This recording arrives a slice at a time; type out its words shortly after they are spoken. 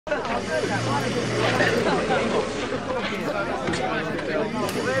It's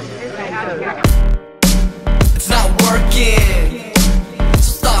not working,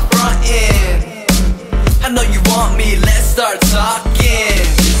 so stop fronting. I know you want me, let's start talking.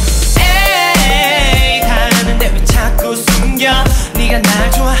 에이 다르는데 왜 자꾸 숨겨. 네가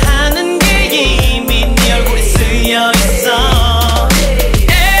날 좋아하는 게 이미 네 얼굴에 쓰여있어.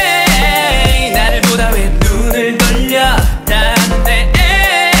 에이 나를 보다 왜 눈을 돌려. 다른데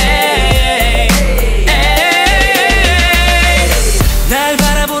날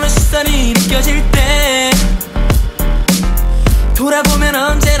바라보는 시선이 느껴질 때 돌아보면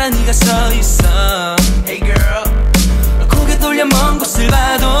언제나 네가 서있어. Hey girl, 고개 돌려 먼 곳을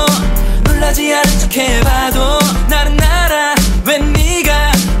봐도 놀라지 않은 척 해봐도 나는 알아 왜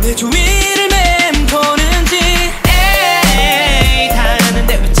네가 내 주위를 맴도는지. 에이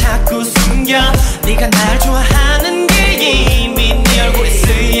다르는데 왜 자꾸 숨겨. 네가 날 좋아하는 게 이미 네 얼굴에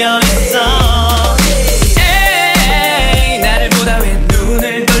쓰여있어. 에이 나를 보다 왜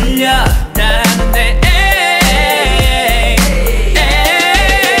눈을 돌려. 다른데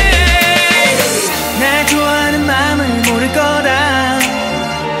날 좋아하는 마음을 모를 거다.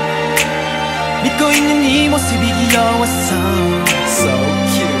 믿고 있는 네 모습이 귀여웠어. so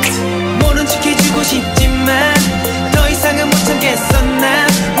cute. 모른 척 해주고 싶지만 더 이상은 못 참겠어. 난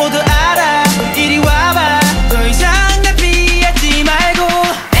모두 알아. 이리 와봐. 더 이상 날 피하지 말고.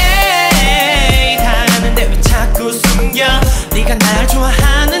 에이 다르는데 왜 자꾸 숨겨. 네가 날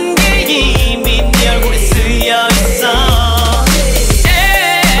좋아하는 게 이미 네 얼굴에 쓰여있어.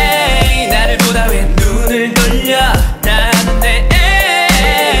 에이 나를 보다 왜 눈을 돌려. 다른데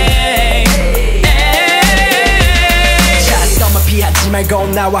자꾸만 피하지 말고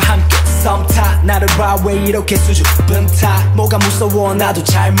나와 함께 썸타. 나를 봐 왜 이렇게 수줍은 타. 뭐가 무서워 나도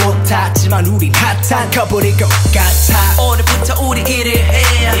잘 못하지만 우린 핫한 커플일 것 같아. 오늘부터 우리 1일 해.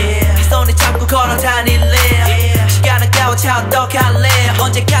 네 손에 잡고 걸어 다닐래. 시간 아까워 차 어떡할래.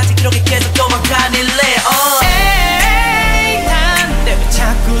 언제까지 그렇게 계속 도망다닐래. 에이 난데 왜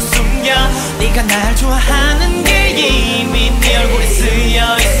자꾸 숨겨. 네가 날 좋아하는 게 이미 네 얼굴에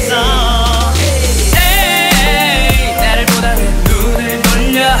쓰여있어. 에이 나를 보다 왜 눈을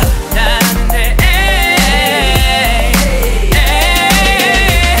돌려. 다른데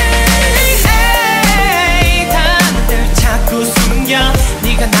에이 다른데 왜 자꾸 숨겨.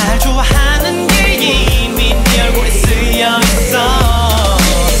 네가 날 좋아하는 게 이미 네 얼굴에 쓰여있어.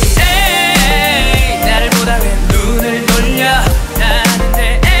 에이 나를 보다 왜 눈을 돌려.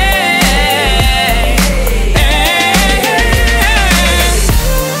 다른데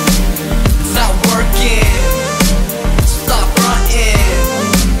It's not working, so stop fronting.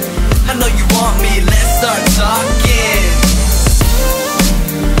 I know you want me, let's start talking.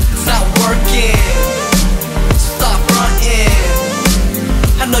 It's not working, so stop fronting.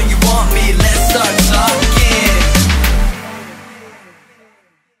 I know you want me, let's start talking.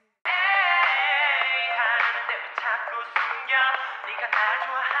 에이 다르는데 왜 자꾸 숨겨. 네가 날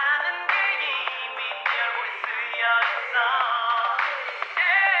좋아하는